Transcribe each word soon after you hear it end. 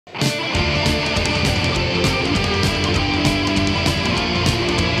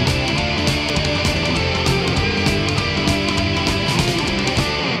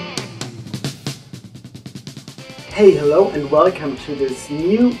Hey, hello and welcome to this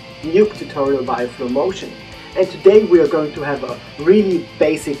new Nuke tutorial by flomotion. And today we are going to have a really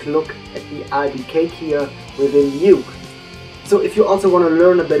basic look at the IBK Keyer within Nuke. So if you also want to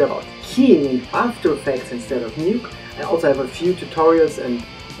learn a bit about keying in After Effects instead of Nuke, I also have a few tutorials and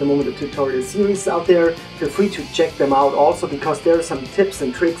at the moment a tutorial series out there. Feel free to check them out also, because there are some tips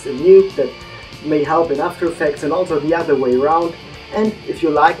and tricks in Nuke that may help in After Effects and also the other way around. And if you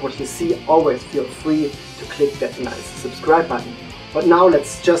like what you see, always feel free to click that nice subscribe button. But now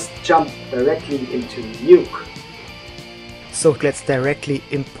let's just jump directly into Nuke. So let's directly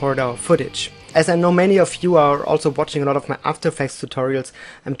import our footage. As I know many of you are also watching a lot of my After Effects tutorials,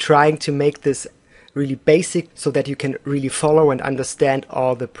 I'm trying to make this really basic so that you can really follow and understand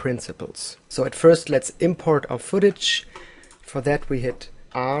all the principles. So at first let's import our footage. For that we hit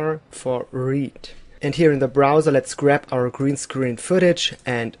R for read. And here in the browser, let's grab our green screen footage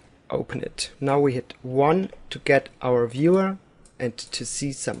and open it. Now we hit 1 to get our viewer and to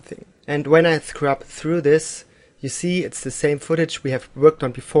see something. And when I scrub through this, you see it's the same footage we have worked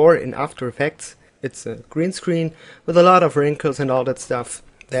on before in After Effects. It's a green screen with a lot of wrinkles and all that stuff.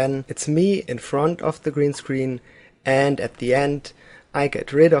 Then it's me in front of the green screen, and at the end I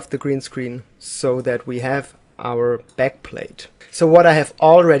get rid of the green screen so that we have our backplate. So what I have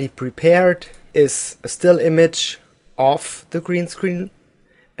already prepared is a still image of the green screen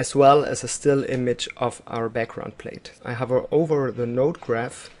as well as a still image of our background plate. I hover over the node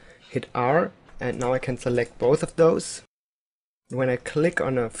graph, hit R, and now I can select both of those. When I click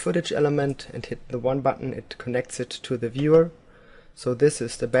on a footage element and hit the 1 button, it connects it to the viewer. So this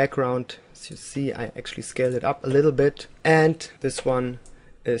is the background. As you see, I actually scaled it up a little bit, and this one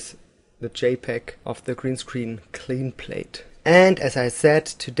is the JPEG of the green screen clean plate. And as I said,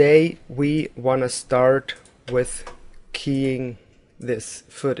 today we want to start with keying this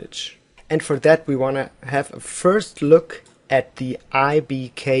footage. And for that we want to have a first look at the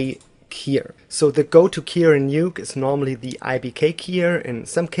IBK Keyer. So the go-to keyer in Nuke is normally the IBK Keyer. In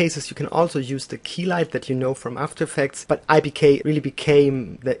some cases you can also use the keylight that you know from After Effects, but IBK really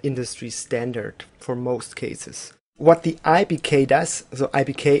became the industry standard for most cases. What the IBK does, so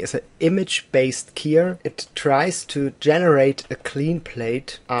IBK is an image-based keyer. It tries to generate a clean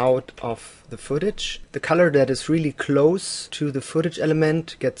plate out of the footage. The color that is really close to the footage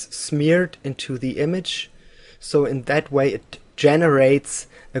element gets smeared into the image. So in that way it generates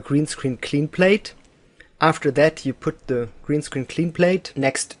a green screen clean plate. After that you put the green screen clean plate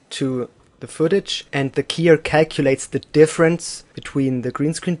next to the footage, and the keyer calculates the difference between the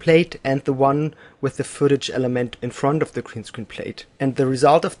green screen plate and the one with the footage element in front of the green screen plate. And the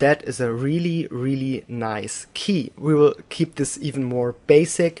result of that is a really nice key. We will keep this even more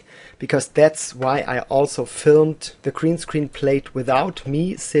basic, because that's why I also filmed the green screen plate without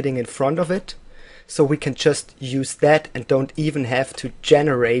me sitting in front of it. So we can just use that and don't even have to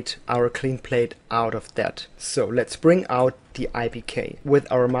generate our clean plate out of that. So let's bring out the IBK. With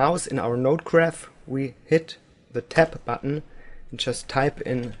our mouse in our node graph, we hit the tab button and just type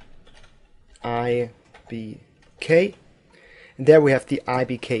in IBK. And there we have the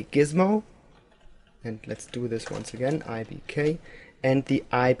IBK gizmo. And let's do this once again, IBK. And the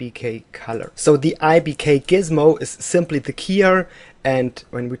IBK color. So the IBK gizmo is simply the keyer, and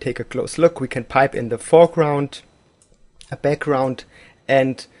when we take a close look we can pipe in the foreground, a background,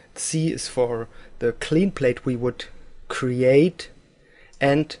 and C is for the clean plate we would create.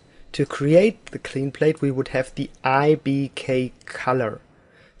 And to create the clean plate we would have the IBK color.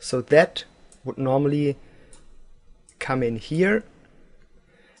 So that would normally come in here,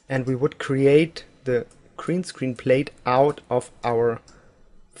 and we would create the green screen plate out of our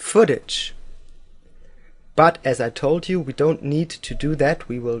footage. But as I told you, we don't need to do that.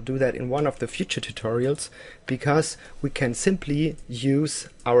 We will do that in one of the future tutorials, because we can simply use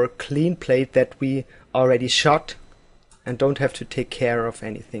our clean plate that we already shot and don't have to take care of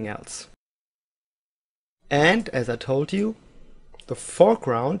anything else. And as I told you, the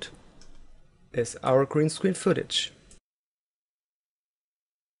foreground is our green screen footage.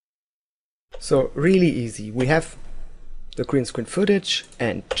 So really easy. We have the green screen footage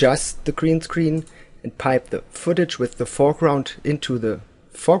and just the green screen, and pipe the footage with the foreground into the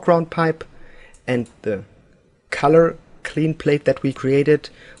foreground pipe, and the color clean plate that we created,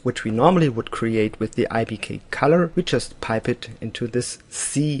 which we normally would create with the IBK color, we just pipe it into this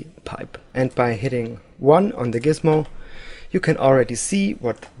C pipe. And by hitting 1 on the gizmo, you can already see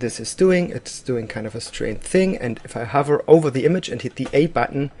what this is doing. It's doing kind of a strange thing, and if I hover over the image and hit the A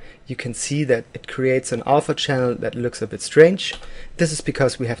button, you can see that it creates an alpha channel that looks a bit strange. This is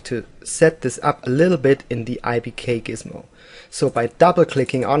because we have to set this up a little bit in the IBK gizmo. So by double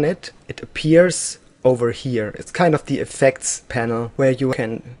clicking on it, it appears over here. It's kind of the effects panel where you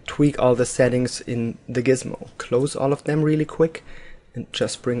can tweak all the settings in the gizmo. Close all of them really quick and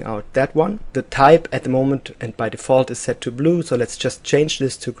just bring out that one. The type at the moment and by default is set to blue, so let's just change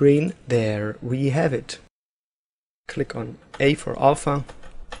this to green. There we have it. Click on A for alpha.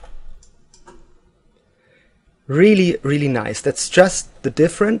 Really, really nice. That's just the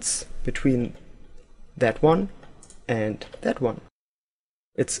difference between that one and that one.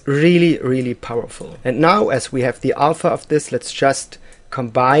 It's really, really powerful. And now, as we have the alpha of this, let's just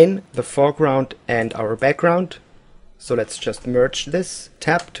combine the foreground and our background. So let's just merge this.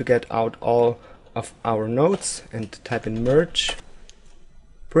 Tap to get out all of our nodes and type in merge.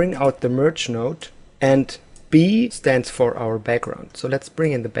 Bring out the merge node, and B stands for our background. So let's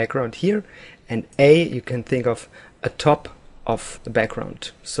bring in the background here, and A you can think of atop of the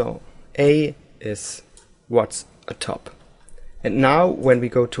background. So A is what's atop. And now when we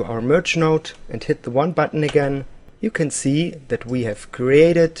go to our merge node and hit the one button again, you can see that we have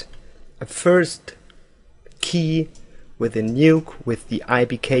created a first key within Nuke with the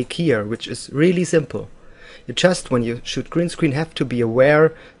IBK Keyer, which is really simple. You just, when you shoot green screen, have to be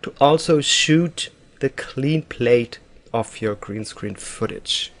aware to also shoot the clean plate of your green screen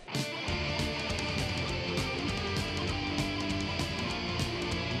footage.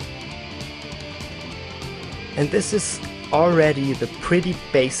 And this is already the pretty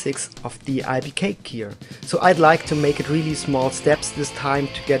basics of the IBK Keyer. So I'd like to make it really small steps this time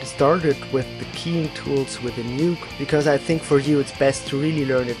to get started with the keying tools within Nuke, because I think for you it's best to really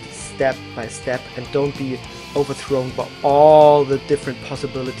learn it step by step and don't be overthrown by all the different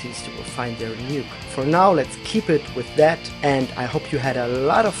possibilities you will find there in Nuke. For now, let's keep it with that, and I hope you had a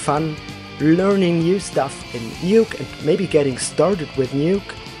lot of fun learning new stuff in Nuke and maybe getting started with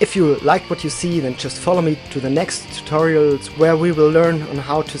Nuke. If you like what you see, then just follow me to the next tutorials where we will learn on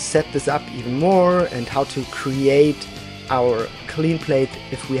how to set this up even more and how to create our clean plate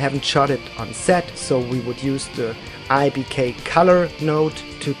if we haven't shot it on set. So we would use the IBK color node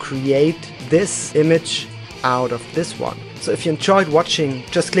to create this image out of this one. So if you enjoyed watching,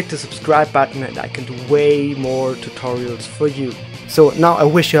 just click the subscribe button and I can do way more tutorials for you. So now I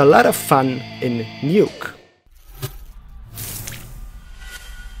wish you a lot of fun in Nuke.